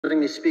Letting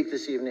me speak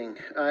this evening.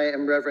 I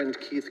am Reverend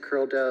Keith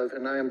Curldove,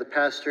 and I am the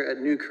pastor at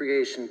New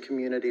Creation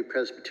Community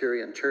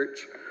Presbyterian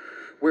Church,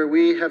 where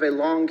we have a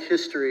long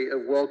history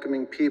of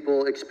welcoming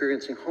people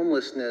experiencing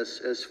homelessness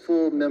as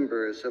full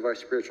members of our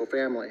spiritual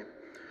family.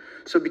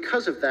 So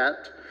because of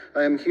that,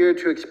 I am here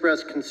to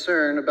express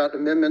concern about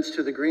amendments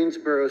to the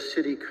Greensboro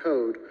City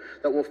Code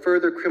that will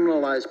further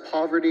criminalize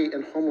poverty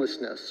and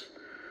homelessness.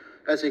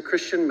 As a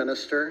Christian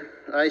minister,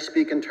 I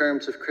speak in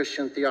terms of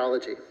Christian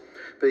theology.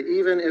 But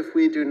even if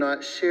we do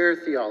not share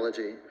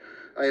theology,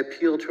 I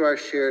appeal to our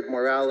shared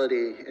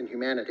morality and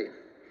humanity.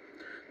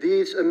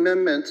 These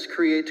amendments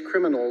create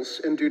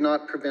criminals and do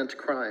not prevent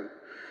crime.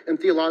 In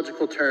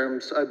theological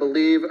terms, I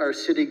believe our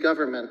city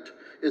government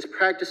is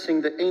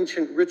practicing the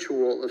ancient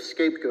ritual of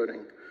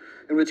scapegoating,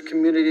 in which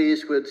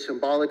communities would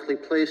symbolically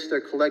place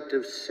their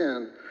collective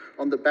sin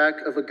on the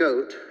back of a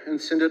goat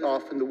and send it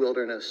off in the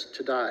wilderness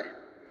to die.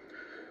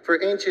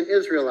 For ancient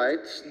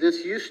Israelites,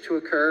 this used to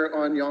occur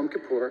on Yom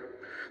Kippur,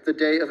 the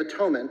Day of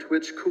Atonement,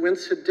 which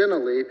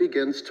coincidentally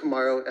begins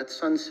tomorrow at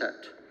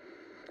sunset.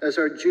 As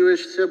our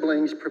Jewish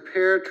siblings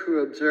prepare to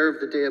observe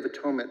the Day of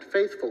Atonement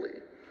faithfully,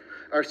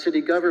 our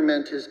city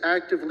government is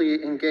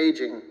actively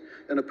engaging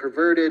in a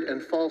perverted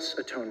and false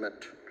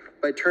atonement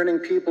by turning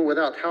people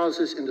without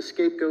houses into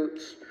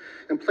scapegoats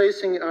and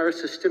placing our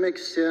systemic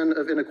sin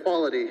of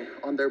inequality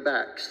on their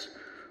backs,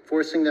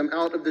 forcing them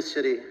out of the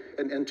city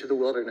and into the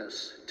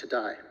wilderness to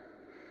die.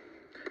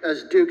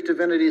 As Duke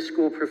Divinity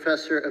School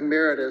Professor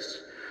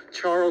Emeritus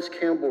Charles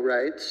Campbell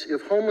writes,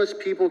 if homeless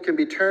people can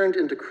be turned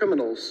into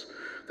criminals,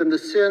 then the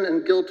sin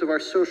and guilt of our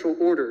social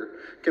order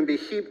can be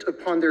heaped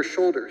upon their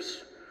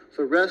shoulders.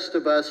 The rest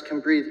of us can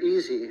breathe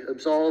easy,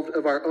 absolved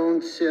of our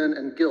own sin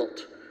and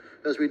guilt,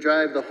 as we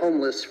drive the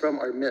homeless from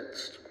our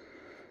midst.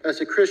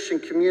 As a Christian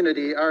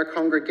community, our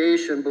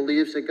congregation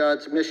believes that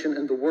God's mission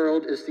in the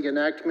world is the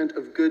enactment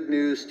of good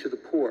news to the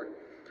poor.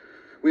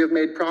 We have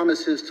made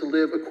promises to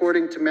live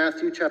according to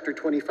Matthew chapter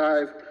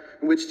 25,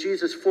 in which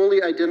Jesus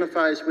fully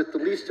identifies with the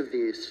least of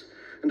these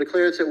and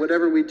declares that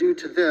whatever we do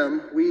to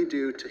them, we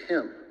do to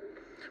him.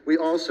 We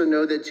also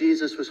know that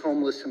Jesus was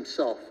homeless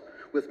himself,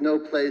 with no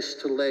place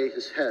to lay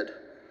his head.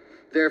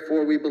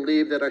 Therefore, we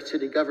believe that our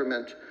city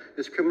government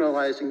is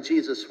criminalizing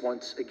Jesus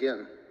once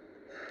again.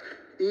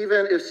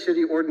 Even if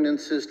city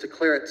ordinances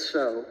declare it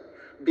so,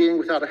 being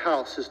without a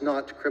house is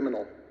not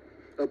criminal.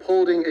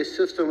 Upholding a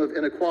system of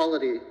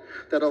inequality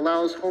that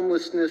allows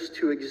homelessness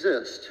to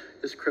exist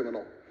is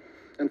criminal.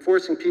 And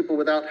forcing people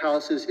without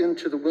houses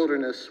into the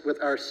wilderness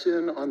with our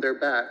sin on their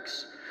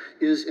backs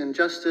is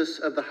injustice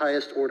of the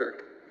highest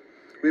order.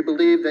 We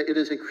believe that it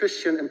is a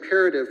Christian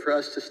imperative for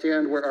us to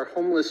stand where our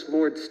homeless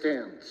Lord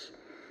stands,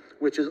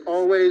 which is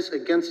always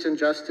against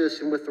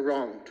injustice and with the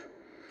wronged.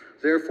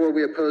 Therefore,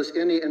 we oppose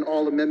any and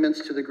all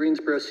amendments to the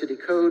Greensboro City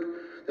Code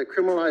that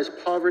criminalize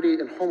poverty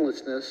and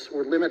homelessness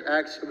or limit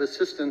acts of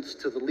assistance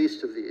to the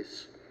least of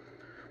these.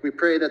 We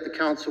pray that the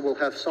council will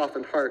have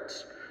softened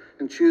hearts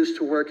and choose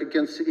to work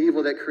against the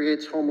evil that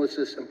creates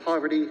homelessness and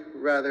poverty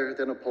rather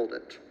than uphold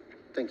it.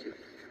 Thank you.